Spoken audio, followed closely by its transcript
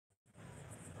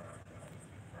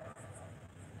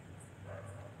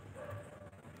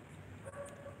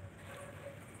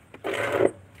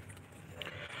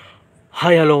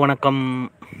Hi hello வணக்கம்.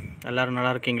 எல்லோரும்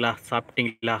நல்லா இருக்கீங்களா?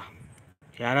 சாப்பிட்டீங்களா?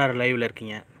 யார் யார் லைவில்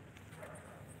இருக்கீங்க?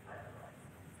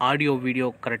 ஆடியோ வீடியோ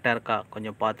கரெக்டாக இருக்கா?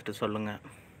 கொஞ்சம் பார்த்துட்டு சொல்லுங்கள்.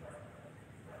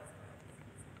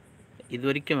 இது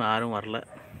வரைக்கும் யாரும் வரல.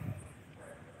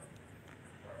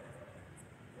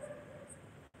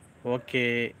 ஓகே,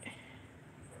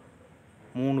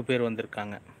 3 பேர்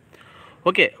வந்திருக்காங்க.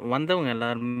 ஓகே, வந்தவங்க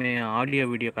எல்லாருமே ஆடியோ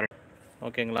வீடியோ கரெக்ட்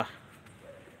ஓகேங்களா?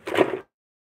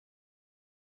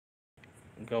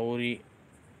 Gowri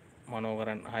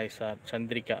Manoharan hi sir.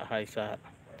 Chandrika hi sir.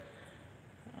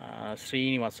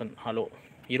 Srinivasan hello.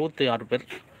 26 பேர்.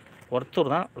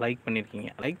 ஒருத்தர் தான் லைக்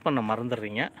பண்ணியிருக்கீங்க. லைக் பண்ண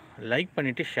மறந்துடுறீங்க. லைக்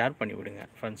பண்ணிவிட்டு ஷேர் பண்ணி விடுங்க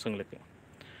ஃப்ரெண்ட்ஸுங்களுக்கு.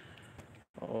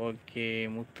 ஓகே,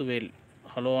 முத்துவேல்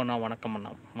ஹலோ அண்ணா. வணக்கம்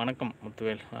அண்ணா. வணக்கம்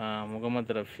Muthuvel.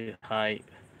 Mohammed Rafi hi.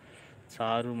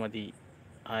 Charumathi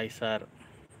hi sir.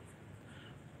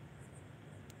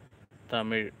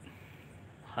 Tamil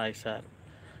hi sir.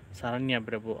 Saranya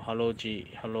பிரபு ஹலோ ஜி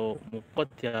ஹலோ.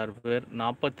 36 பேர்,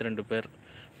 42 பேர்,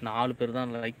 4 பேர்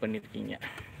தான் லைக் பண்ணியிருக்கீங்க.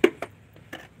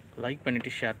 லைக்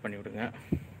பண்ணிவிட்டு ஷேர் பண்ணிவிடுங்க.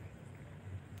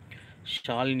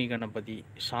 ஷாலினி கணபதி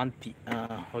சாந்தி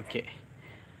ஓகே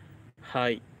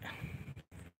ஹாய்.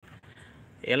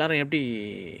 எல்லோரும் எப்படி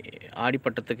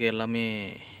ஆடிப்பட்டத்துக்கு எல்லாமே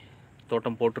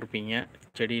தோட்டம் போட்டிருப்பீங்க?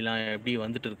 செடியெலாம் எப்படி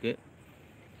வந்துட்டு இருக்கு?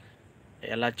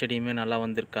 எல்லா செடியுமே நல்லா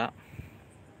வந்திருக்கா?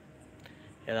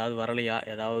 ஏதாவது வரலையா?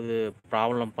 ஏதாவது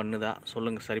ப்ராப்ளம் பண்ணுதா?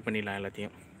 சொல்லுங்கள், சரி பண்ணிடலாம்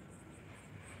எல்லாத்தையும்.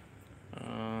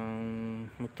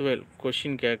 முத்துவேல்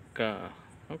கொஷின்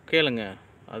கேளுங்க,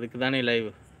 அதுக்கு தானே live.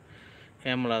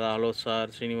 Hemalatha hello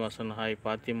sir. Srinivasan hi.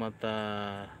 பாத்திமாத்தா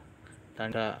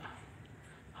தண்டா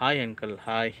hi uncle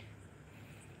hi.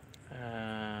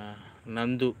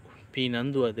 Nandu B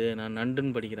Nandu, அது நான்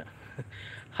நண்டுன்னு படிக்கிறேன்.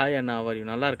 ஹாய் அண்ணா, அவர்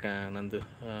நல்லா இருக்கேன் நந்து.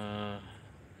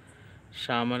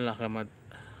 ஷாமல் அகமத்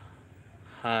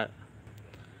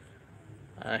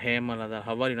ஹேமலதா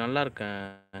ஹவாரி நல்லா இருக்கேன்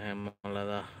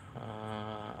ஹேமலதா.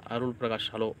 அருள் Prakash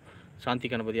hello. Shanti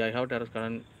Ganapathi I have terrace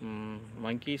garden.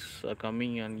 monkeys are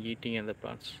coming and eating and the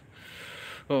plants.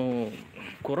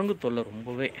 குரங்கு தொல்லை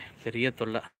ரொம்பவே பெரிய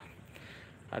தொல்லை.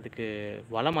 அதுக்கு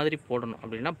வலை மாதிரி போடணும்.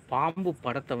 அப்படின்னா பாம்பு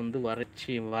படத்தை வந்து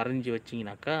வரைஞ்சி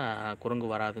வச்சிங்கனாக்கா குரங்கு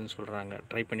வராதுன்னு சொல்கிறாங்க.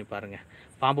 ட்ரை பண்ணி பாருங்கள்.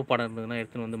 பாம்பு படம் இருந்ததுன்னா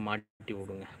எடுத்துன்னு வந்து மாட்டி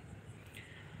விடுங்க.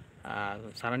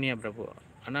 சரண்யா பிரபு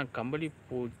ஆனால் கம்பளி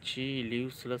பூச்சி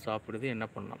லீவ்ஸில் சாப்பிடுது, என்ன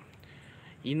பண்ணலாம்?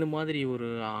 இந்த மாதிரி ஒரு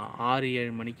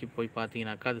 6-7 மணிக்கு போய்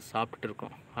பார்த்தீங்கன்னாக்கா அது சாப்பிட்டு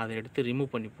இருக்கும். அதை எடுத்து ரிமூவ்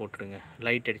பண்ணி போட்டுருங்க.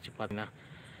 லைட் அடித்து பார்த்தீங்கன்னா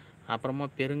அப்புறமா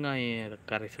பெருங்காய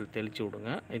கரைசல் தெளித்து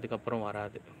விடுங்க. இதுக்கப்புறம்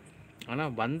வராது.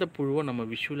 ஆனால் வந்த புழுவை நம்ம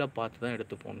விஷுவலாக பார்த்து தான்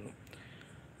எடுத்து போடணும்.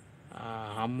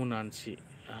 Ammu Nancy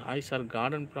I sir.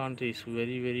 Garden plant is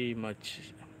very very much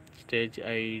stage.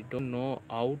 I don't know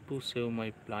how to save my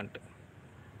plant.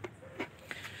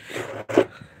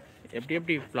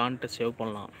 எப்படி பிளான்ட்டை சேவ்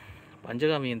பண்ணலாம்?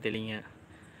 பஞ்சகாவியம் தெளிங்க,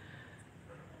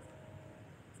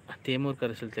 தேமூர்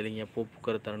கரைசல் தெளிங்க பூ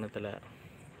பூக்கிற தருணத்தில்.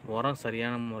 உரம்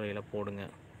சரியான முறையில் போடுங்க.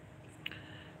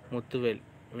 முத்துவேல்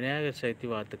விநாயகர் சதுர்த்தி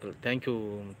வாழ்த்துக்கள். தேங்க்யூ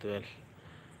முத்துவேல்.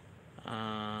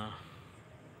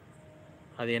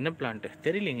 அது என்ன பிளான்ட்டு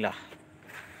தெரியலீங்களா?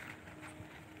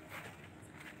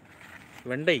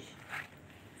 வெண்டை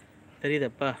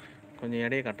தெரியுதப்பா? கொஞ்சம்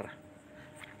எடையை காட்டுறேன்.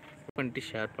 பண்ணிட்டு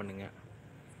ஷேர் பண்ணுங்கள்.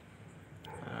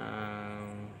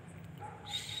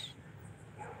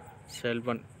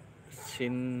 செல்வன்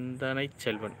சிந்தனை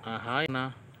செல்வன் ஹாய்ண்ணா.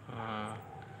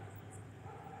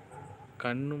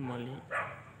 கண்ணுமல்லி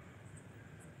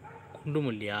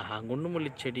குண்டுமல்லியா?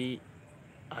 குண்டுமல்லி செடி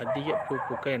அதிக பூ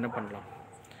பூக்க என்ன பண்ணலாம்?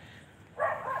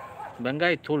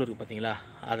 வெங்காயத்தூள் இருக்குது பார்த்தீங்களா?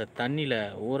 அதை தண்ணியில்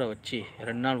ஊற வச்சு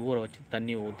 2 நாள் ஊற வச்சு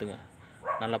தண்ணி ஊற்றுங்க,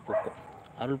 நல்லா பூக்கும்.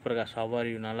 அருள் பிரகாஷ்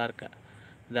அவ்வாரி நல்லா இருக்கேன்.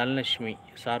 தனலட்சுமி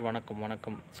சார் வணக்கம்.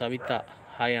 வணக்கம். சவிதா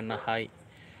ஹாய் அண்ணா ஹாய்.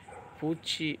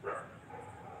 பூச்சி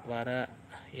வர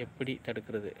எப்படி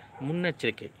தடுக்கிறது?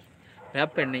 முன்னெச்சரிக்கை.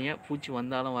 வேப்ப எண்ணெயை பூச்சி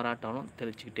வந்தாலும் வராட்டாலும்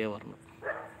தெளிச்சிக்கிட்டே வரணும்.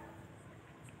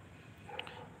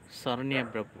 சரண்யா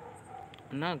பிரபு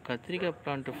அண்ணா கத்திரிக்காய்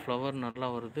பிளான்ட்டு ஃப்ளவர் நல்லா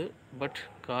வருது, பட்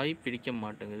காய் பிடிக்க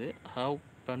மாட்டேங்குது. ஹவ்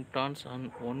பிளான்டான்ஸ் அண்ட்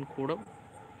ஒன் கூட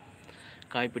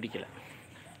காய் பிடிக்கலை.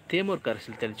 தேமூர்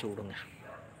கரைசல் தெளித்து விடுங்க.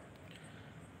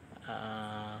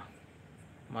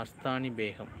 மஸ்தானி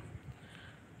பேகம்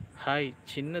ஹாய்.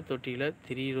 சின்ன தொட்டியில்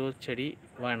 3 ரோஸ் செடி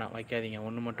வேணாம், வைக்காதீங்க,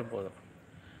 ஒன்று மட்டும் போதும்.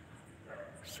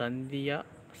 சந்தியா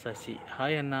சசி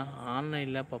ஹாய் அண்ணா.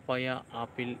 ஆன்லைனில் பப்பாயா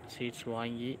ஆப்பிள் சீட்ஸ்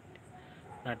வாங்கி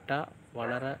நட்டால்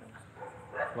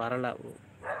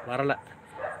வரலை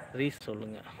ரீஸ்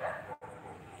சொல்லுங்கள்.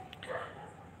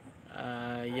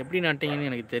 எப்படி நட்டிங்கன்னு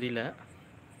எனக்கு தெரியல.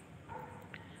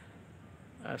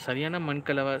 சரியான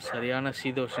மண்கலவை, சரியான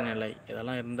சீதோஷ நிலை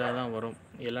இதெல்லாம் இருந்தால் தான் வரும்.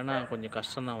 இல்லைன்னா கொஞ்சம்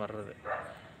கஷ்டம்தான் வர்றது.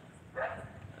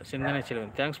 சிந்தனை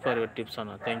Selvan thanks for your tips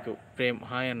Anna. Thank you. Frame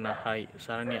hi Anna. Hi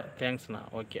Saranya தேங்க்ஸ்ண்ணா.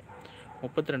 ஓகே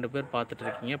 32 பேர் பார்த்துட்டு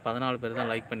இருக்கீங்க, 14 பேர்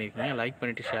தான் லைக் பண்ணியிருக்கீங்க. லைக்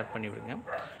பண்ணிவிட்டு ஷேர் பண்ணிவிடுங்க.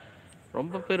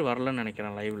 ரொம்ப பேர் வரலன்னு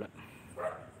நினைக்கிறேன்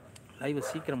லைவை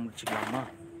சீக்கிரம் முடிச்சுக்கலாமா?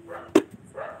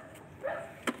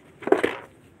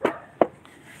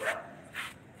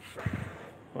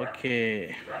 Okay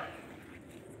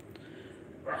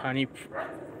Hanif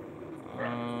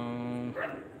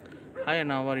hi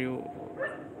Anna. Are you?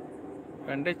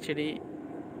 வெண்டைச்செடி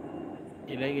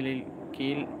இலைகளில்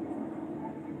கீழ்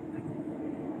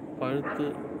பழுத்து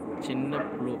சின்ன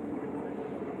புழு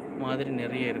மாதிரி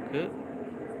நிறைய இருக்குது.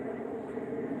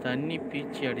 தண்ணி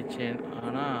பீச்சி அடித்தேன்,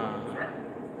 ஆனால்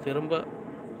திரும்ப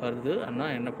வருது அண்ணா,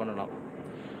 என்ன பண்ணலாம்?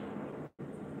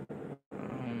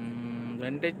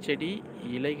 வெண்டைச்செடி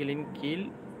இலைகளின் கீழ்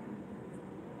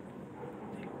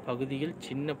பகுதியில்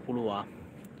சின்ன புழுவா?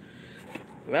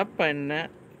 வேப்ப எண்ணெய்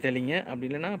தெளிங்க, அப்படி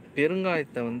இல்லைன்னா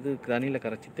பெருங்காயத்தை வந்து தண்ணியில்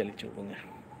கரைச்சி தெளித்து விடுங்க.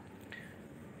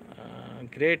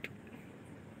 கிரேட்.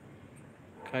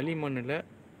 களிமண்ணில்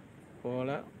போல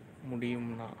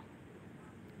முடியும்னா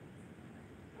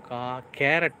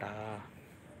கேரட்டா?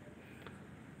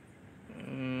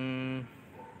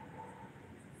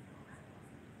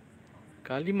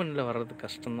 களிமண்ணில் வர்றது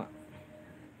கஷ்டம்தான்.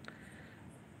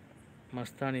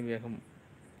 மஸ்தானி வேகம்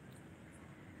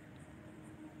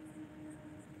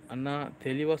அண்ணா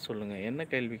தெளிவாக சொல்லுங்கள், என்ன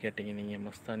கேள்வி கேட்டீங்க நீங்கள்?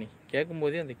 மஸ்தானி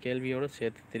கேட்கும்போதே அந்த கேள்வியோடு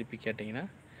சேர்த்து திருப்பி கேட்டிங்கன்னா,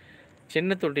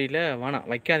 சின்ன தொட்டியில் வேணாம்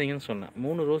வைக்காதீங்கன்னு சொன்னேன்.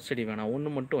 3 ரோஸ் செடி வேணாம்,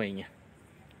 1 மட்டும் வைங்க,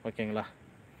 ஓகேங்களா?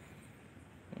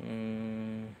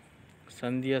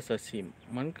 சந்தியா சசி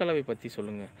மண்கலவை பற்றி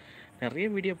சொல்லுங்கள். நிறைய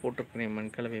வீடியோ போட்டிருக்கிறேன்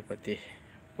மண்கலவை பற்றி,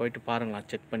 போயிட்டு பாருங்களா,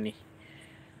 செக் பண்ணி.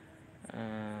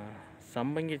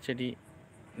 சம்பங்கி செடி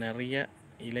நிறைய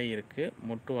இலை இருக்குது,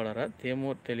 மொட்டு வளர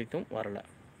தேமூர் தெளித்தும் வரலை.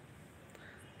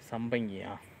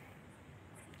 சம்பங்கியா?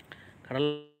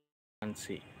 கடல்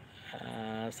ஆன்சி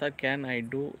sir, can I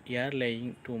two air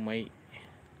laying to my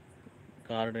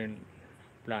garden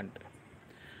plant?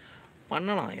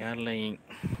 பண்ணலாம் ஏர் லேயிங்,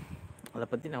 அதை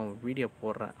பற்றி நான் வீடியோ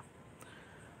போடுறேன்.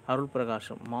 அருள்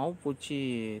பிரகாஷம் மாவு பூச்சி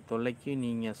தொல்லைக்கு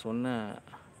நீங்கள் சொன்ன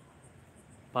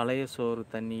பழைய சோறு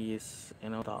தண்ணி இஸ்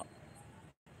என்னதா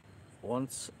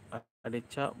ஒன்ஸ்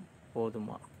அடித்தா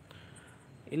போதுமா?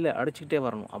 இல்லை, அடிச்சுக்கிட்டே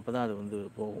வரணும், அப்போ தான் அது வந்து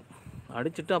போகும்.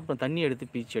 அடிச்சுட்டு அப்புறம் தண்ணி எடுத்து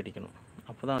பீச்சி அடிக்கணும்,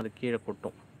 அப்போ தான் அது கீழே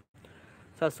கொட்டும்.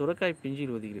 சார் சுரைக்காய்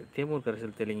பிஞ்சில் ஒதுக்கிறது, தேமூர்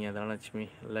கரைசல் தெளிங்க. தனலட்சுமி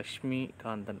லக்ஷ்மி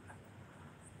காந்தன்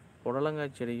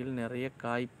புடலங்காய் செடியில் நிறைய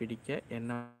காய் பிடிக்க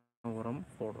என்ன உரம்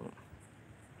போடணும்?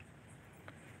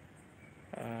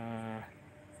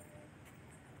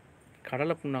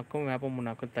 கடலை புண்ணாக்கும் வேப்ப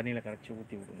புண்ணாக்கும் தண்ணியில் கரைச்சி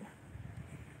ஊற்றி விடுங்க.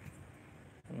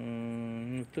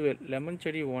 முத்துவேல் லெமன்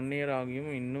செடி 1 இயர்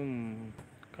ஆகியும் இன்னும்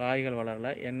காய்கள்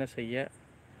வளரலை, என்ன செய்ய?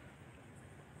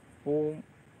 பூவும்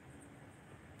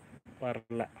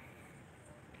வரல,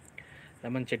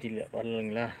 லெமன் செடியில்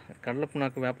வரலைங்களா? கடலை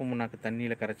புண்ணாக்கு வேப்ப புண்ணாக்கு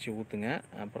தண்ணியில் கரைச்சி ஊற்றுங்க,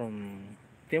 அப்புறம்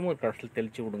தேமூர் கரைசல்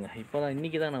தெளித்து விடுங்க. இப்போ தான்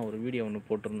இன்றைக்கி தான் நான் ஒரு வீடியோ ஒன்று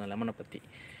போட்டிருந்தேன் லெமனை பற்றி.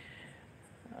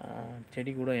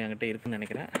 செடி கூட என்கிட்ட இருக்குன்னு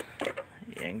நினைக்கிறேன்,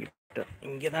 என்கிட்ட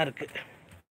இங்கே தான் இருக்குது.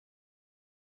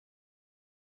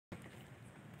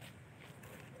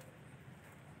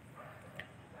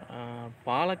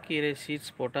 பாலக்கீரை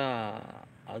சீட்ஸ் போட்டால்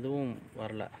அதுவும்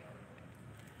வரல.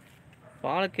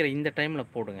 பாலக்கீரை இந்த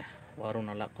டைமில் போடுங்க, வரும்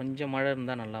நல்லா. கொஞ்சம் மழை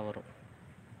இருந்தால் நல்லா வரும்,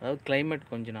 அதாவது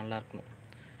கிளைமேட் கொஞ்சம் நல்லா இருக்கணும்.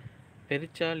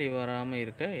 பெருச்சாளி வராமல்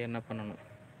இருக்க என்ன பண்ணணும்?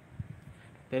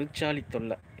 பெருச்சாளி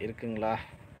தொல்லை இருக்குங்களா?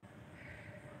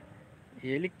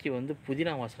 எலிக்கு வந்து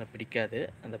புதினா வாசனை பிடிக்காது,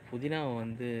 அந்த புதினாவை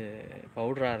வந்து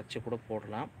பவுடராக அரைச்சி கூட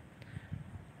போடலாம்.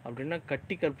 அப்படின்னா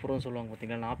கட்டி கற்பூரம் சொல்லுவாங்க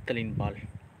பார்த்தீங்களா, நாப்தலின் பால்,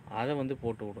 அதை வந்து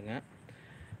போட்டு விடுங்க.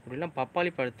 அப்படிலாம்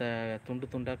பப்பாளி பழத்தை துண்டு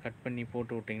துண்டாக கட் பண்ணி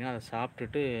போட்டு விட்டிங்கன்னா அதை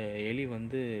சாப்பிட்டுட்டு எலி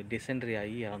வந்து டிசென்ட்ரி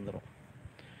ஆகி இறந்துடும்.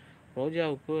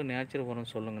 ரோஜாவுக்கு நேச்சுரல்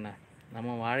உரம் சொல்லுங்கண்ணே.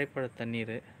 நம்ம வாழைப்பழ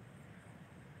தண்ணீர்,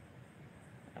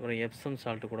 அப்புறம் எப்சம்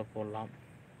சால்ட்டு கூட போடலாம்.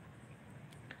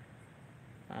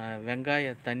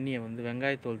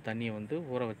 வெங்காயத்தோல் தண்ணியை வந்து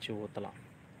ஊற வச்சு ஊற்றலாம்.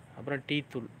 அப்புறம் டீ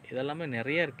தூள், இதெல்லாமே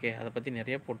நிறைய இருக்கே, அதை பற்றி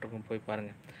நிறைய போட்டிருக்கோம், போய்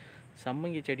பாருங்கள்.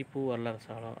 சம்மங்கி செடி பூ வரல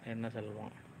சாலம்,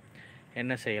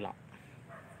 என்ன செய்யலாம்?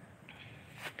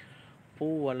 பூ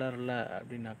வளரல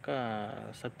அப்படின்னாக்கா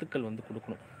சத்துக்கள் வந்து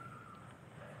கொடுக்கணும்.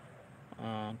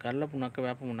 கடலை புண்ணாக்கு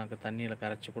வேப்ப புண்ணாக்கு தண்ணியில்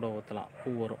கரைச்சி கூட ஊற்றலாம்,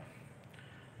 பூ வரும்.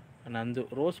 நந்து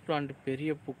ரோஸ் பிளான்ட்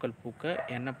பெரிய பூக்கள் பூக்க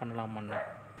என்ன பண்ணலாமண்ணா?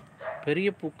 பெரிய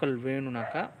பூக்கள்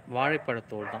வேணும்னாக்கா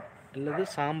வாழைப்பழத்தோல் தான், அல்லது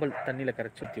சாம்பல் தண்ணியில்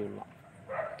கரைச்சி ஊற்றி விடலாம்.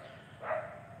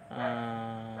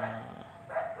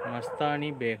 மஸ்தானி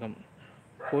பேகம்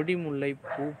கொடி முல்லை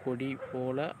பூ கொடி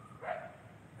போல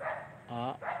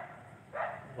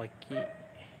வக்கி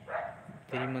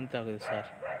 3 months ஆகுது சார்.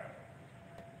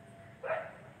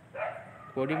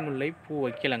 கொடிமுல்லை பூ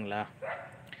வைக்கலங்களா?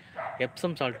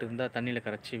 எப்சம் சால்ட் இருந்தால் தண்ணியில்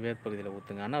கரைச்சி வேர் பகுதியில்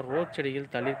ஊற்றுங்க. ஆனால் ரோஸ்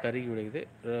செடிகள் தளிர் கருகி விடுது.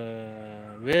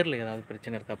 வேரில் ஏதாவது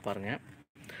பிரச்சனை இருக்கா பாருங்கள்.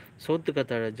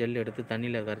 சோத்துக்கத்தாழை ஜெல் எடுத்து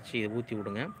தண்ணியில் கரைச்சி ஊற்றி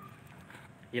விடுங்க.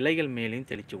 இலைகள் மேலேயும்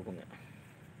தெளித்து விடுங்க.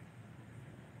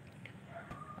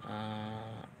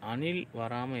 அணில்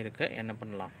வராமல் இருக்க என்ன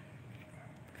பண்ணலாம்?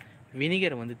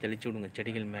 வினிகரை வந்து தெளித்து விடுங்க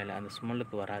செடிகள் மேலே, அந்த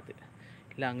ஸ்மெல்லுக்கு வராது.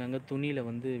 இல்லை அங்கங்கே துணியில்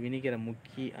வந்து வினிகரை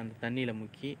முக்கி அந்த தண்ணியில்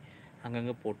முக்கி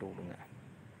அங்கங்கே போட்டு விடுங்க.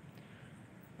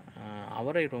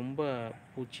 அவரை ரொம்ப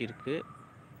பூச்சி இருக்குது,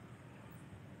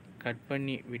 கட்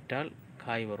பண்ணி விட்டால்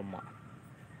காய் வருமா?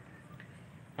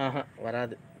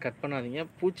 வராது. கட் பண்ணாதீங்க.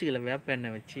 பூச்சிகளை வேப்ப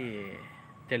எண்ணெய் வச்சு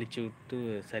தெளித்து விட்டு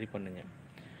சரி பண்ணுங்க.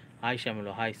 Hi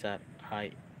ஷாமிலோ. Hi sir.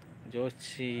 Hi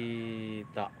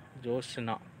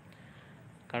Joshna.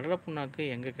 கடலை புண்ணாக்கு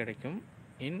எங்கே கிடைக்கும்?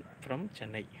 ஃப்ரம்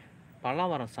சென்னை.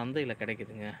 பலாவரம் சந்தையில்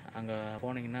கிடைக்குதுங்க. அங்கே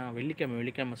போனீங்கன்னா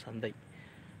வெள்ளிக்கிழமை சந்தை,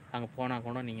 அங்கே போனால்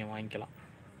கூட நீங்கள் வாங்கிக்கலாம்.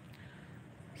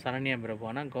 சரண்யா பிரபு.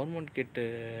 ஆனால் கவர்மெண்ட் கிட்டு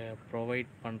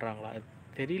ப்ரொவைட் பண்ணுறாங்களா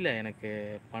தெரியல, எனக்கு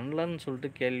பண்ணலன்னு சொல்லிட்டு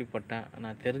கேள்விப்பட்டேன்.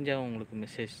 நான் தெரிஞ்சால் உங்களுக்கு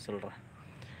மெசேஜ் சொல்கிறேன்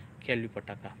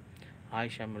கேள்விப்பட்டாக்கா.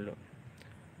 ஆயிஷா மில்லு.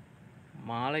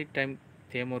 மாலை டைம்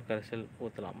தேமூர் கரைசல்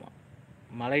ஊற்றலாமா?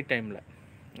 மழை டைமில்,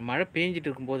 மழை பெஞ்சிட்டு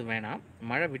இருக்கும்போது வேணாம்,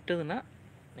 மழை விட்டதுன்னா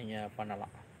நீங்கள்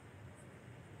பண்ணலாம்.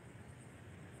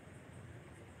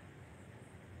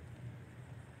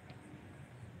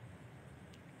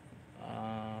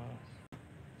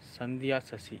 சந்தியா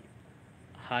சசி.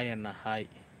 ஹாய் அண்ணா. ஹாய்.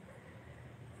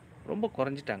 ரொம்ப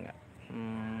குறைஞ்சிட்டாங்க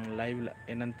லைவில்,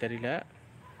 என்னன்னு தெரியல.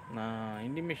 நான்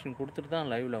இன்டிமேஷன் கொடுத்துட்டு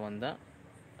தான் லைவில் வந்தேன்,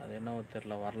 அது என்னவோ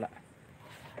தெரில, வரல.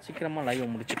 சீக்கிரமாக லைவை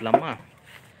முடிச்சுக்கலாமா?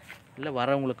 இல்லை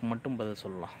வரவங்களுக்கு மட்டும் பதில்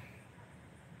சொல்லலாம்.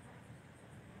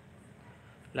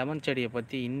 லெமன் செடியை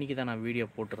பற்றி இன்றைக்கி தான் நான் வீடியோ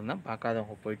போட்டிருந்தேன்,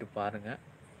 பார்க்காதவங்க போயிட்டு பாருங்கள்.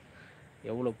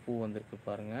 எவ்வளோ பூ வந்திருக்கு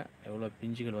பாருங்கள், எவ்வளோ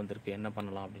பிஞ்சுகள் வந்திருக்கு, என்ன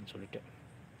பண்ணலாம் அப்படின்னு சொல்லிட்டு.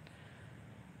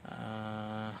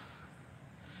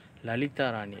 லலிதா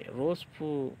ராணி. ரோஸ் பூ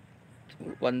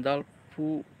வந்தால் பூ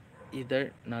இதழ்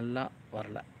நல்லா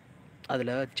வரல,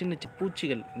 அதில் சின்ன சின்ன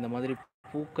பூச்சிகள், இந்த மாதிரி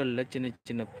பூக்களில் சின்ன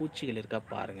சின்ன பூச்சிகள் இருக்கா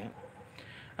பாருங்கள்.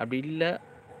 அப்படி இல்லை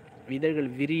இதழ்கள்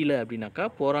விரியல அப்படின்னாக்கா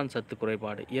போரான் சத்து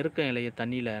குறைபாடு. எருக்க இலையை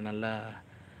தண்ணியில் நல்லா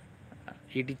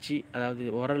இடித்து, அதாவது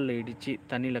உரலில் இடித்து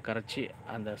தண்ணியில் கரைச்சி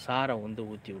அந்த சாரை வந்து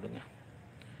ஊற்றி விடுங்க.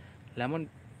 லெமன்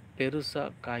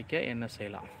பெருசாக காய்க்க என்ன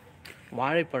செய்யலாம்?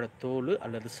 வாழைப்பழத்தோல்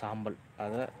அல்லது சாம்பல்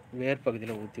அதை வேர்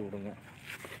பகுதியில் ஊற்றி விடுங்க,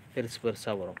 பெருசு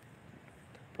பெருசாக வரும்.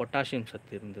 பொட்டாசியம்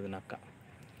சத்து இருந்ததுனாக்கா.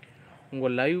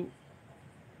 உங்கள் லைவ்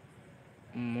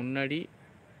முன்னாடி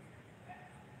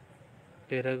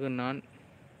பிறகு நான்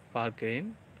பார்க்கிறேன்.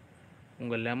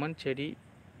 உங்கள் லெமன் செடி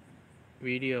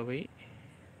வீடியோவை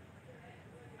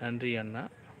நன்றி அண்ணா.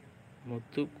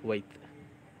 முத்து குவைத்.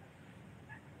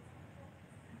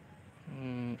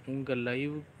 உங்கள்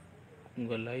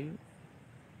லைவ்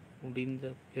முடிந்த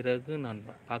பிறகு நான்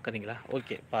பார்க்குறீங்களா?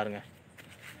 ஓகே, பாருங்கள்.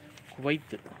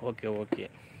 குவைத்து. ஓகே.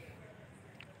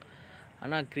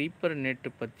 ஆனால் க்ரீப்பர் நெட்டு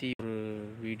பற்றி ஒரு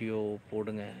வீடியோ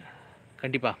போடுங்க.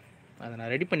 கண்டிப்பாக அதை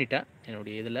நான் ரெடி பண்ணிட்டேன்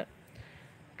என்னுடைய இதில்.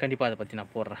 கண்டிப்பாக அதை பற்றி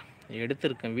நான் போடுறேன்.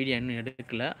 எடுத்திருக்கேன், வீடியோ இன்னும்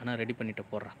எடுக்கலை, ஆனால் ரெடி பண்ணிவிட்டு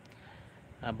போடுறேன்.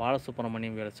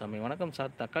 பாலசுப்ரமணியம் வேலுசாமி. வணக்கம்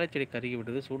சார். தக்காளி செடி கருகி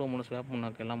விடுது, சூடோமோனஸ் வேப்ப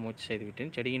புண்ணாக்கு எல்லாம் முயற்சி செய்து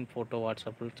விட்டேன். செடியின் ஃபோட்டோ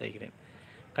வாட்ஸ்அப்பில் செய்கிறேன்.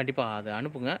 கண்டிப்பாக அதை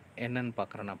அனுப்புங்க, என்னென்னு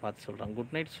பார்க்குறேன், நான் பார்த்து சொல்கிறேன்.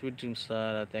 Good night sweet dreams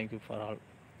sir. Thank you for all.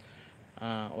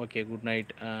 Okay, good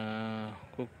night.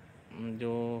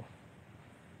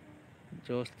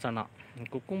 ஜோஸ்தனா.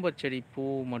 Cucumber செடி பூ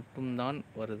மட்டும்தான்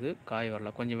வருது, காய்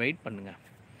வரல, கொஞ்சம் வெயிட் பண்ணுங்கள்.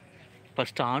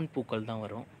 ஃபஸ்ட்டு ஆண் பூக்கள் தான்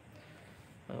வரும்,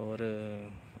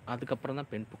 அதுக்கப்புறம்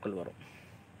தான் பெண் பூக்கள் வரும்.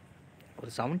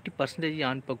 ஒரு 70%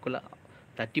 ஆண் பூக்கள்,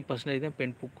 30% தான்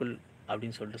பெண் பூக்கள்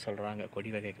அப்படின்னு சொல்லிட்டு சொல்கிறாங்க கொடி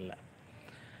வகைகளில்.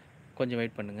 கொஞ்சம்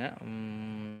வெயிட் பண்ணுங்கள்.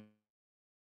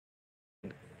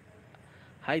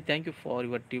 Hi, thank you for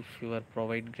your tips. Your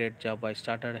provide great job. I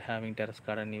started having terrace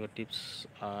garden. Your tips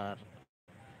R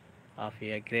of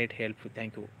A great help.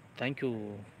 Thank you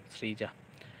Sreeja.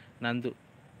 Nandu.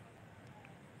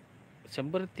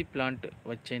 செம்பருத்தி பிளான்ட்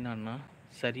வச்சேன்னா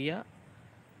சரியாக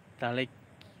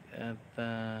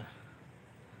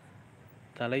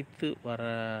தலைத்து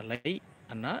வரலை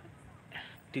அண்ணா,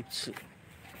 டிப்ஸு.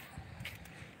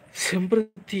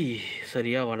 செம்பருத்தி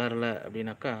சரியாக வளரலை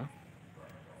அப்படின்னாக்கா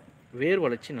வேர்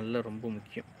வளர்ச்சி நல்லா ரொம்ப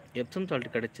முக்கியம். எப்சம்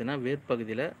சால்ட் கிடச்சுன்னா வேர்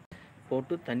பகுதியில்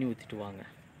போட்டு தண்ணி ஊற்றிட்டு வாங்க,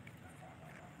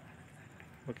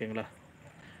 ஓகேங்களா?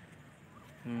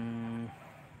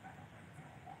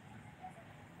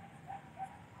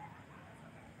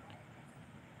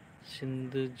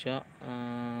 சிந்துஜா.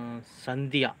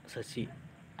 சந்தியா சசி.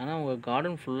 ஆனால் உங்கள்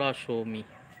கார்டன் ஃபுல்லாக ஷோமி.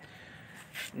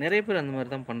 நிறைய பேர் அந்த மாதிரி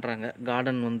தான் பண்ணுறாங்க.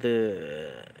 கார்டன் வந்து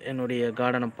என்னுடைய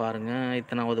கார்டனை பாருங்கள்,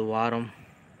 இத்தனாவது வாரம்,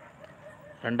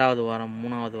 2வது வாரம்,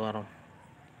 3வது வாரம்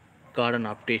கார்டன்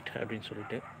அப்டேட் அப்படின்னு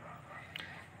சொல்லிட்டு.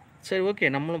 சரி, ஓகே,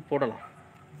 நம்மளும் போடலாம்.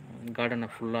 கார்டனை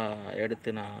ஃபுல்லாக எடுத்து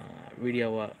நான்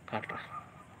வீடியோவாக காட்டுறேன்.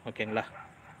 ஓகேங்களா?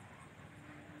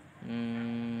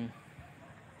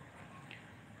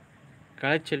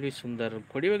 கலைச்செல்வி சுந்தர்,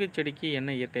 கொடிவகை செடிக்கு என்ன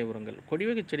இயற்கை உரங்கள்?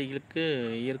 கொடிவகை செடிகளுக்கு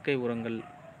இயற்கை உரங்கள்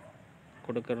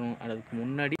கொடுக்கணும். அதுக்கு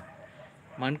முன்னாடி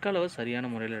மண்கலவை சரியான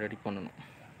முறையில் ரெடி பண்ணணும்.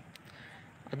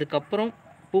 அதுக்கப்புறம்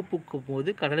பூ பூக்கும் போது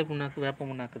கடலை புண்ணாக்கு, வேப்ப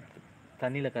புண்ணாக்கு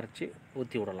தண்ணியில் கரைச்சி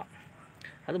ஊற்றி விடலாம்.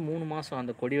 அது 3 மாதம்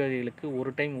அந்த கொடி வகைகளுக்கு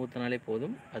ஒரு டைம் ஊற்றினாலே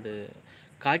போதும். அது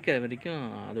காய்க்கிற வரைக்கும்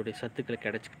அதோடைய சத்துக்கள்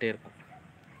கிடச்சிக்கிட்டே இருக்கும்.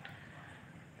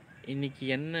 இன்றைக்கி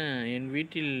என்ன என்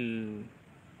வீட்டில்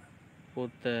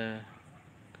பூத்த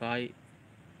காய்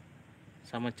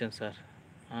சமைச்சேன் சார்.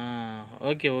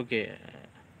 ஓகே ஓகே,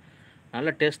 நல்ல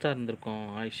டேஸ்ட்டாக இருந்திருக்கும்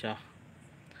Ayesha.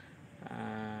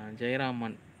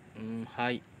 Jayaraman,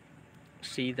 hi.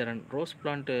 Sridharan, rose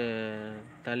plant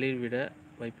தளிர் விட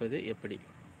வைப்பது எப்படி?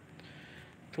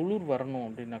 துளிர் வரணும்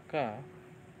அப்படின்னாக்கா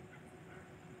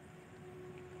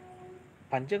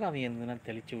பஞ்சகாவியம் இருந்ததுன்னா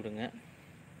தெளித்து விடுங்க.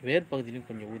 வேர் பகுதியிலையும்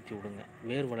கொஞ்சம் ஊற்றி விடுங்க.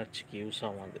 வேர் வளர்ச்சிக்கு யூஸ்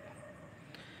ஆகும் அது.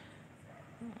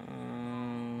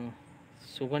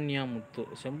 சுகன்யா முத்து,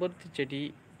 செம்பருத்தி செடி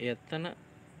எத்தனை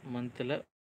மந்தில்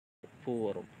பூ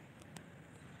வரும்?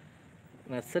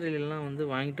 நர்சரியிலலாம் வந்து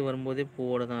வாங்கிட்டு வரும்போதே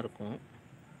பூவோடு தான் இருக்கும்.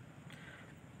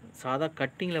 சாதா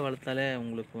கட்டிங்கில் வளர்த்தாலே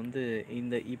உங்களுக்கு வந்து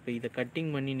இப்போ இதை கட்டிங்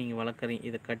பண்ணி நீங்கள் வளர்க்குறீங்க,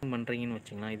 இதை கட்டிங் பண்ணுறீங்கன்னு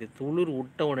வச்சிங்களேன், இது துளிர்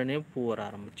விட்ட உடனே பூ வர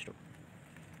ஆரம்பிச்சிடும்.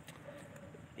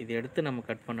 இதை எடுத்து நம்ம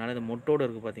கட் பண்ணாலும் இது மொட்டோடு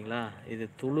இருக்குது பார்த்தீங்களா, இது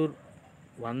துளிர்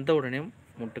வந்த உடனே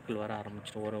மொட்டுக்கள் வர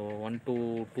ஆரம்பிச்சிடும். ஒரு 1 to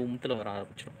 2 மந்த்தில் வர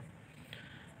ஆரம்பிச்சிடும்.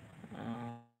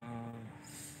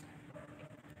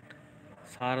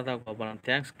 Saradha Gopalan,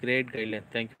 thanks, great guideline,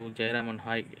 thank you. Jayaraman,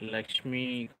 hi. Lakshmi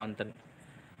Kanthan,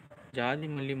 ஜாதி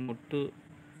மல்லி மொட்டு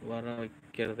வர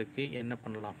வைக்கிறதுக்கு என்ன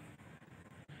பண்ணலாம்?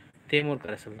 தேமூர்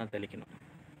கரைசல் தான் தெளிக்கணும்.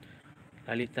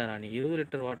 லலிதா ராணி, 20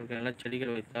 லிட்டர் வாட்டருக்கு நல்லா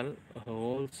செடிகள் வைத்தால்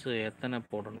ஹோல்ஸ் எத்தனை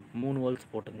போடணும்? 3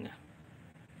 ஹோல்ஸ் போட்டுங்க.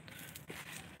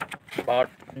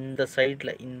 இந்த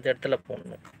சைடில் இந்த இடத்துல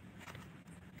போடணும்,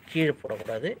 கீழே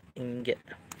போடக்கூடாது. இங்கே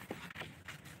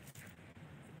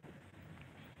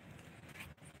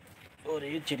ஒரே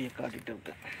செடியை காட்டிட்டு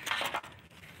இருக்கேன்.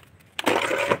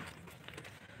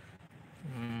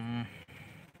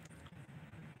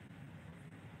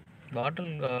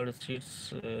 பாட்டில் கார்டு சீட்ஸ்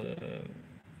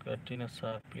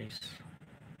கட்டினஸா ப்ளீஸ்?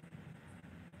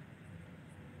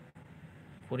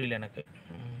 புரியல எனக்கு.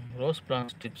 ரோஸ்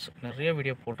பிளான்ஸ் டிப்ஸ் நிறைய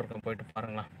வீடியோ போட்டிருக்கேன், போயிட்டு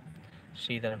பாருங்களா.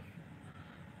 ஸ்ரீதரன்,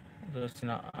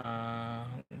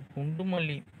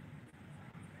 குண்டுமல்லி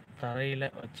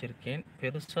தரையில் வச்சுருக்கேன்,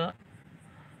 பெருசாக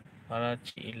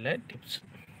வளர்ச்சி இல்லை, டிப்ஸ்.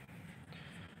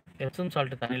 எப்சம்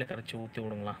சால்ட்டு தண்ணியில் கரைச்சி ஊற்றி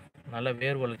விடுங்களா, நல்ல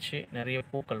வேர் வளர்ச்சி, நிறைய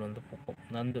பூக்கள் வந்து பூக்கும்.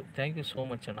 நந்து, தேங்க்யூ ஸோ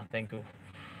மச் அண்ணா, தேங்க்யூ.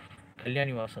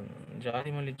 கல்யாணி வாசன்,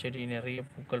 ஜாதி மல்லி செடி நிறைய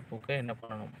பூக்கள் பூக்க என்ன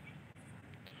பண்ணணும்?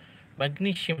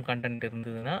 மெக்னீஷியம் கண்டென்ட்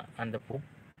இருந்ததுன்னா அந்த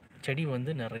செடி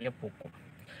வந்து நிறைய பூக்கும்.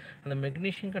 அந்த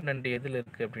மெக்னீஷியம் கண்டென்ட் எதில்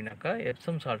இருக்குது அப்படின்னாக்கா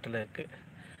எப்சம் சால்ட்டில் இருக்குது.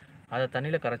 அதை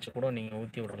தண்ணியில் கரைச்சி கூட நீங்கள்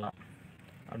ஊற்றி விடலாம்.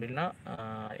 அப்படின்னா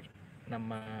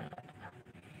நம்ம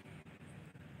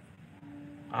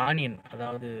ஆனியன்,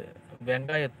 அதாவது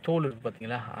வெங்காயத்தோல் இருக்குது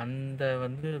பார்த்தீங்களா, அந்த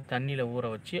வந்து தண்ணியில் ஊற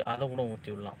வச்சு அதை கூட ஊற்றி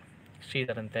விடலாம்.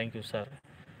 Sridharan, thank you sir.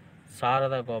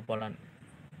 சாரதா கோபாலன்,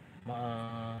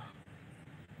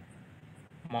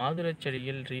 மாதுளை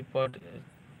செடியில் ரீபாட்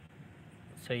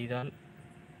செய்தால்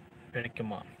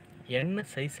கிடைக்குமா? என்ன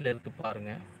சைஸில் இருக்குது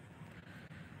பாருங்கள்.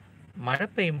 மழை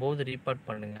பெய்யும் போது ரீபாட்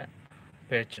பண்ணுங்கள்,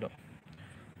 பிழைச்சிடும்.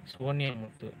 சுகன்யா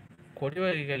முத்து, கொடி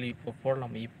வகைகள் இப்போ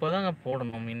போடலாம், இப்போ தாங்க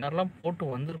போடணும், முன்னெல்லாம் போட்டு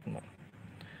வந்திருக்கணும்.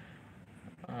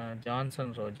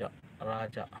 ஜான்சன்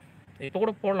ராஜா, இப்போ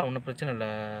கூட போடலாம், ஒன்றும் பிரச்சனை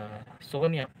இல்லை.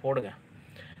 சுகன்யா போடுங்க.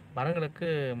 மரங்களுக்கு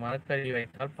மரக்கறி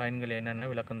வைத்தால் பயன்கள் என்னென்ன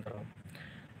விளக்கம் தரும்?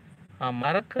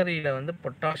 மரக்கறியில் வந்து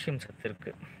பொட்டாசியம் சத்து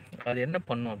இருக்குது. அது என்ன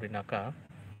பண்ணும் அப்படின்னாக்கா,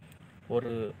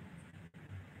 ஒரு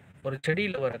ஒரு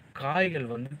செடியில் வர காய்கள்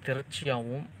வந்து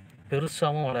திரட்சியாகவும்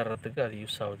பெருசாகவும் வளர்கிறதுக்கு அது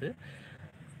யூஸ் ஆகுது.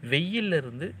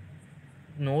 வெயிலிருந்து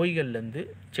நோய்கள்லேருந்து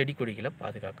செடி கொடிகளை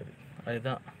பாதுகாக்குது.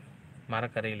 அதுதான்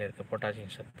மரக்கரையில் இருக்க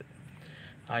பொட்டாசியம் சத்து.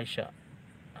 ஆயிஷா,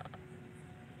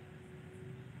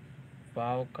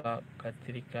 பாவக்காய்,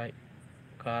 கத்திரிக்காய்,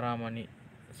 காராமணி,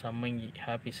 சம்மங்கி,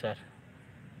 happy sir.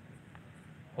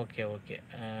 Okay okay.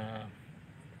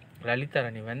 Lalitha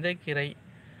ராணி, வெந்தயக்கீரை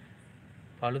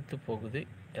பழுத்து போகுது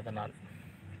எதனால்?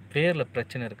 வேரில்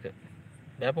பிரச்சனை இருக்குது.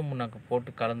 வேப்ப முன்னாக்கு போட்டு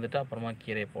கலந்துட்டு அப்புறமா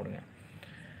கீரையை போடுங்க.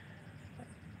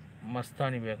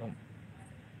 மஸ்தானி பேகம்,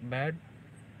 பேட்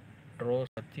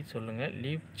ரோஸ் பற்றி சொல்லுங்கள்.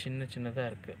 லீவ் சின்ன சின்னதாக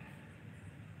இருக்குது.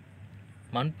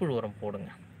 மண்புழு உரம்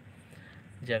போடுங்க.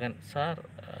 Jagan sir,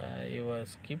 your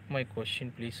skip my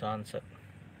question please answer.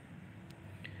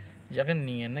 Jagan,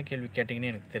 நீங்கள் என்ன கேள்வி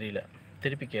கேட்டிங்கன்னு எனக்கு தெரியல,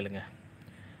 திருப்பி கேளுங்க.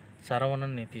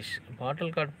 சரவணன் நிதிஷ்,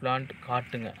 பாட்டில் கார்டு பிளான்ட்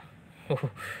காட்டுங்க. ஓ,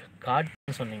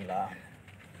 காட்டுன்னு சொன்னீங்களா?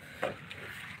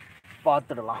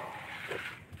 பார்த்துடலாம்.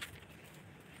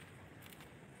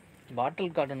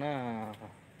 பாட்டில் கார்டுன்னா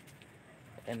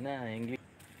என்ன இங்கிலீஷ்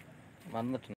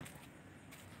மறந்துட்டேன்.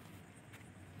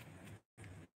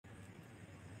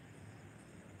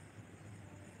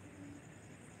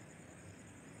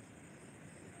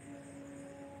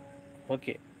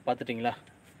 ஓகே, பார்த்துட்டிங்களா?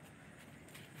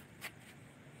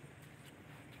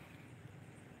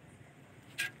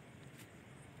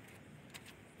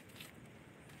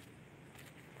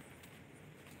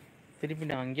 திருப்பி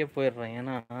நான் அங்கேயே போயிடுறேன்,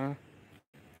 ஏன்னா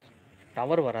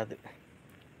டவர் வராது.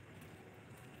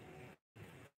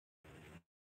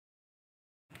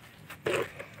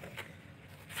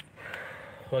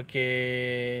 ஓகே,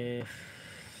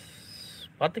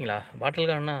 பார்த்தீங்களா? பாட்டில்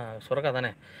கார்டுனா சுரக்கா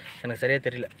தானே? எனக்கு சரியாக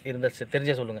தெரியல, இருந்தால்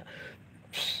தெரிஞ்சே சொல்லுங்கள்.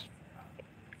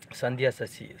 சந்தியா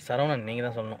சசி, சரவணன் நீங்கள்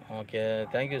தான் சொல்லணும். Okay,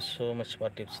 thank you so much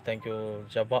for tips. Thank you.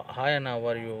 Jaba, hi Anna, how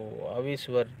are you? How is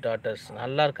your daughters?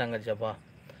 நல்லா இருக்காங்க ஜபா.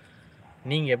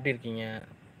 நீங்கள் எப்படி இருக்கீங்க?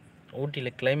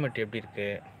 ஊட்டியில் கிளைமேட் எப்படி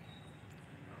இருக்குது?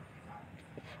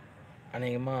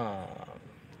 அநேகமாக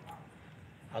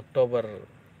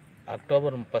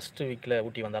அக்டோபர் ஃபஸ்ட்டு வீக்கில்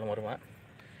ஊட்டி வந்தாலும் வருவேன்.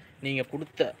 நீங்கள்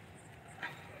கொடுத்த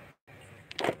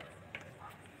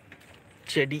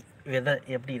செடி விதை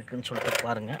எப்படி இருக்குன்னு சொல்லிட்டு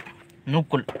பாருங்கள்.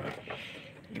 நூக்குள்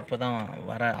இப்போ தான்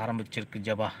வர ஆரம்பிச்சிருக்கு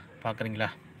ஜபா, பார்க்குறீங்களா?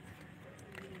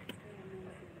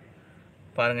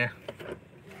 பாருங்கள்,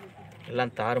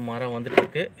 எல்லாம் தாறுமாறாக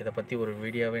வந்துட்டுருக்கு. இதை பற்றி ஒரு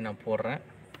வீடியோவே நான் போடுறேன்,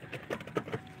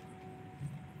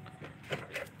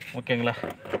 ஓகேங்களா?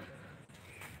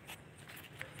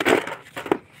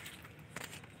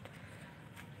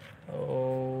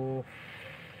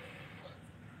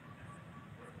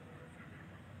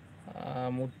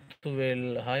 Muthuvel,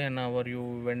 hi Anna, how are you?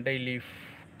 வெண்டை லீஃப்,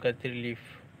 கத்திரி லீஃப்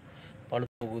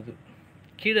பழுத்து போகுது.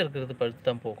 கீழே இருக்கிறது பழுத்து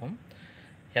தான் போகும்.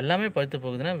 எல்லாமே பழுத்து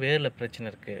போகுதுன்னா வேரில் பிரச்சனை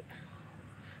இருக்குது.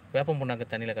 வேப்பம் புண்ணாக்க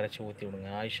தண்ணியில் கரைச்சி ஊற்றி விடுங்க.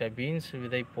 ஆயிஷா, பீன்ஸ்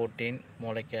விதை போட்டேன்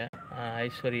முளைக்க.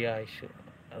 ஐஸ்வர்யா,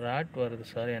 ராட் வருது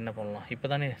சார், என்ன பண்ணலாம்? இப்போ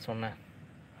தானே சொன்னேன்.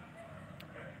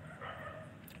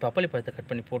 பப்பாளி பழத்தை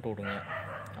கட் பண்ணி போட்டு விடுங்க.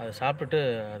 அதை சாப்பிட்டுட்டு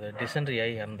அது டிசென்ட்ரி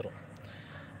ஆகி இறந்துடும்.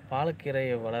 பாலக்கீரை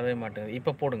வளரவே மாட்டேங்குது,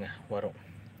 இப்போ போடுங்க, வரும்.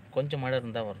 கொஞ்சம் மழை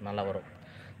இருந்தால் வரும், நல்லா வரும்.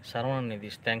 Saravanan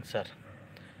Nitish, thanks sir.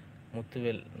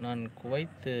 முத்துவேல், நான்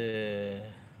குவைத்து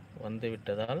வந்து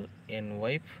விட்டதால் என்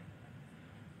ஒய்ஃப்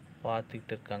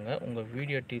பார்த்துக்கிட்டு இருக்காங்க. உங்கள்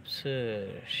வீடியோ டிப்ஸு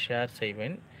ஷேர்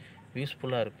செய்வேன்,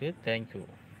 யூஸ்ஃபுல்லாக இருக்குது. Thank you.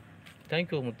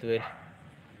 Thank you Muthuvel.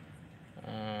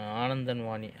 Anandan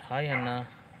Vani, hi அண்ணா,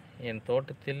 என்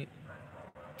தோட்டத்தில்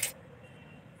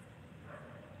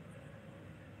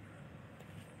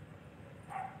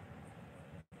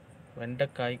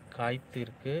வெண்டைக்காய் காய்த்து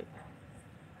இருக்கு.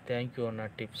 தேங்க்யூ அண்ணா,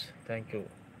 டிப்ஸ். தேங்க்யூ.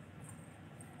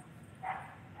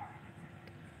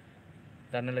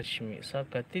 தனலட்சுமி, சார்,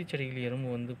 கத்திரி செடியில் எறும்பு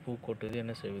வந்து பூ கொட்டுது,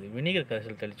 என்ன செய்வது? வினிகர்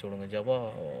கரைசல் தெளிச்சு விடுங்க. ஜபா,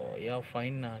 யா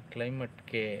ஃபைன்ண்ணா, கிளைமேட்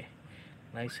கே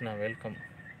நைஸ்ண்ணா, வெல்கம்.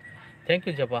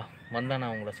 தேங்க்யூ ஜபா, வந்தால்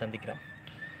நான் உங்களை சந்திக்கிறேன்.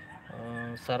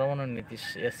 Saravanan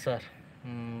Nitish, yes sir.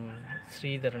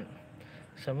 ஸ்ரீதரன்,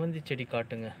 செவ்வந்தி செடி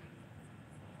காட்டுங்க.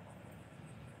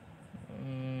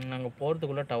 நாங்கள்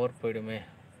போகிறதுக்குள்ளே டவர் போயிடுமே.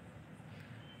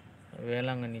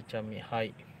 வேளாங்கண்ணி சாமி,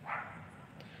 ஹாய்.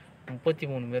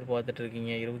 33 பேர்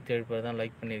பார்த்துட்ருக்கீங்க, 27 பேர் தான்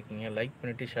லைக் பண்ணியிருக்கீங்க. லைக்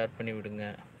பண்ணிவிட்டு ஷேர் பண்ணி விடுங்க.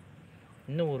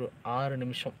 இன்னும் ஒரு 6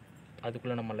 நிமிஷம்,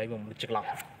 அதுக்குள்ளே நம்ம லைவை முடிச்சுக்கலாம்,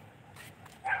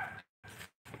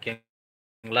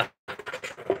 ஓகேங்களா?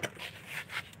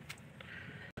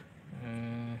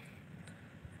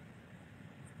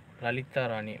 லலிதா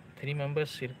ராணி, 3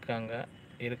 மெம்பர்ஸ்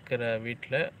இருக்கிற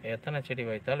வீட்டில் எத்தனை செடி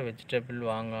வைத்தால் வெஜிடபிள்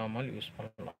வாங்காமல் யூஸ்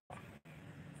பண்ணலாம்?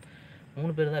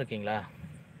 3 பேர் தான் இருக்கீங்களா?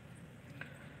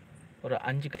 ஒரு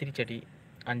 5 கத்திரி செடி,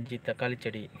 5 தக்காளி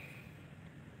செடி,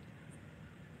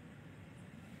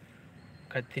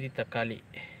 கத்திரி, தக்காளி,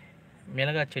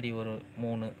 மிளகாய் செடி ஒரு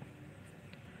 3,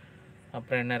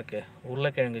 அப்புறம் என்ன இருக்குது,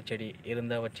 உருளைக்கிழங்கு செடி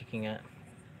இருந்தால் வச்சுக்கிங்க.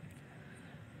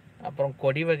 அப்புறம்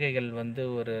கொடி வகைகள் வந்து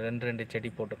ஒரு 2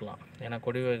 செடி போட்டுக்கலாம், ஏன்னா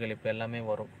கொடி வகைகள் இப்போ எல்லாமே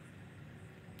வரும்.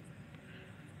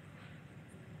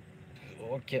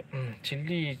 ஓகே,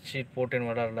 சில்லி சீட் போட்டேன்னு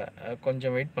வளரல,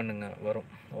 கொஞ்சம் வெயிட் பண்ணுங்கள், வரும்.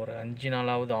 ஒரு 5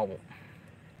 நாளாவது ஆகும்.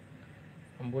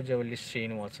 அம்பூஜவல்லி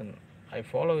Srinivasan, I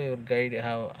follow your guide,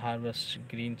 harvest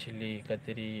green chilli,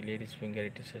 கத்திரி, ladies finger,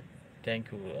 it is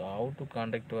thank you. How to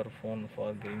contact your phone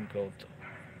for green growth?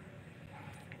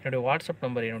 என்னுடைய வாட்ஸ்அப்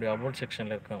நம்பர் என்னுடைய அபவுட்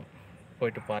செக்ஷனில் இருக்கும்,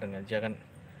 போயிட்டு பாருங்கள். Jagan,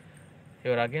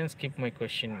 your again skip my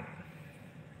question.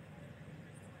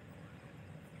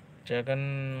 Jagan,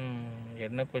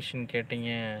 என்ன கொஷின் கேட்டீங்க?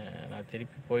 நான்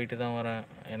திருப்பி போயிட்டு தான் வரேன்,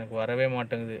 எனக்கு வரவே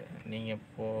மாட்டேங்குது. நீங்கள்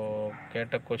இப்போது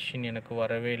கேட்ட கொஷின் எனக்கு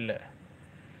வரவே இல்லை.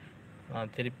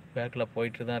 நான் திருப்பி பேக்கில்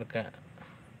போயிட்டு தான் இருக்கேன்.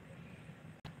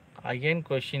 அகெயின்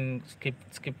கொஷின்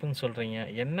ஸ்கிப்புன்னு சொல்கிறீங்க.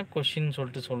 என்ன கொஷின்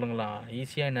சொல்லிட்டு சொல்லுங்களா?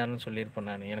 ஈஸியாக நேரம்னு சொல்லியிருப்பேன்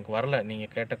நான். எனக்கு வரல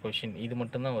நீங்கள் கேட்ட கொஷின், இது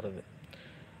மட்டும்தான் வருது.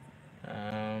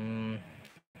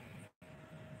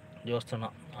 யோசனா,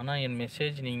 ஆனால் என்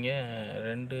மெசேஜ் நீங்கள்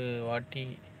 2 வாட்டி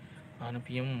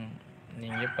அனுப்பியும்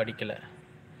நீங்கள் படிக்கலை.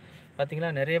 பார்த்தீங்களா,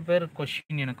 நிறைய பேர்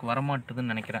கொஷின் எனக்கு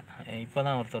வரமாட்டுதுன்னு நினைக்கிறேன். இப்போ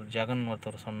தான்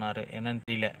ஒருத்தர் சொன்னார், என்னன்னு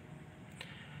தெரியல.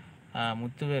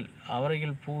 முத்துவேல்,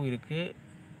 அவரைகள் பூ இருக்குது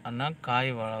அண்ணா, காய்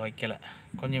வைக்கலை,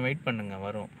 கொஞ்சம் வெயிட் பண்ணுங்கள்,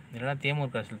 வரும். இல்லைனா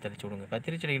தேமூர் கரைசல் தெளித்து விடுங்க.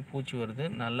 கத்திரி செடியில் பூச்சி வருது,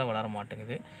 நல்லா வளர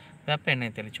மாட்டேங்குது, வேப்ப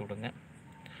எண்ணெய் தெளித்து விடுங்க.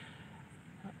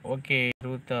 ஓகே,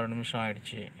 26 நிமிஷம்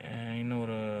ஆகிடுச்சு. இன்னும்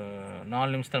ஒரு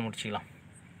 4 நிமிஷத்தில் முடிச்சிக்கலாம்.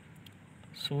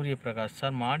 சூரிய பிரகாஷ்,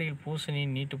 சார் மாடியில் பூசணி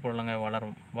நீட்டு போடலாங்க,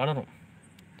 வளரும்,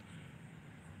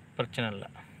 பிரச்சனை இல்லை.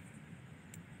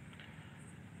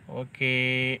 ஓகே,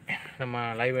 நம்ம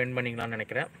லைவ் எண்ட் பண்ணிக்கலாம்னு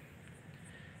நினைக்கிறேன்.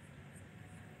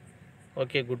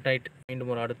 Okay, good night. மீண்டும்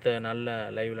ஒரு அடுத்த நல்ல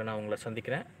லைவில் நான் உங்களை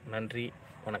சந்திக்கிறேன். நன்றி,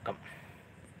 வணக்கம்.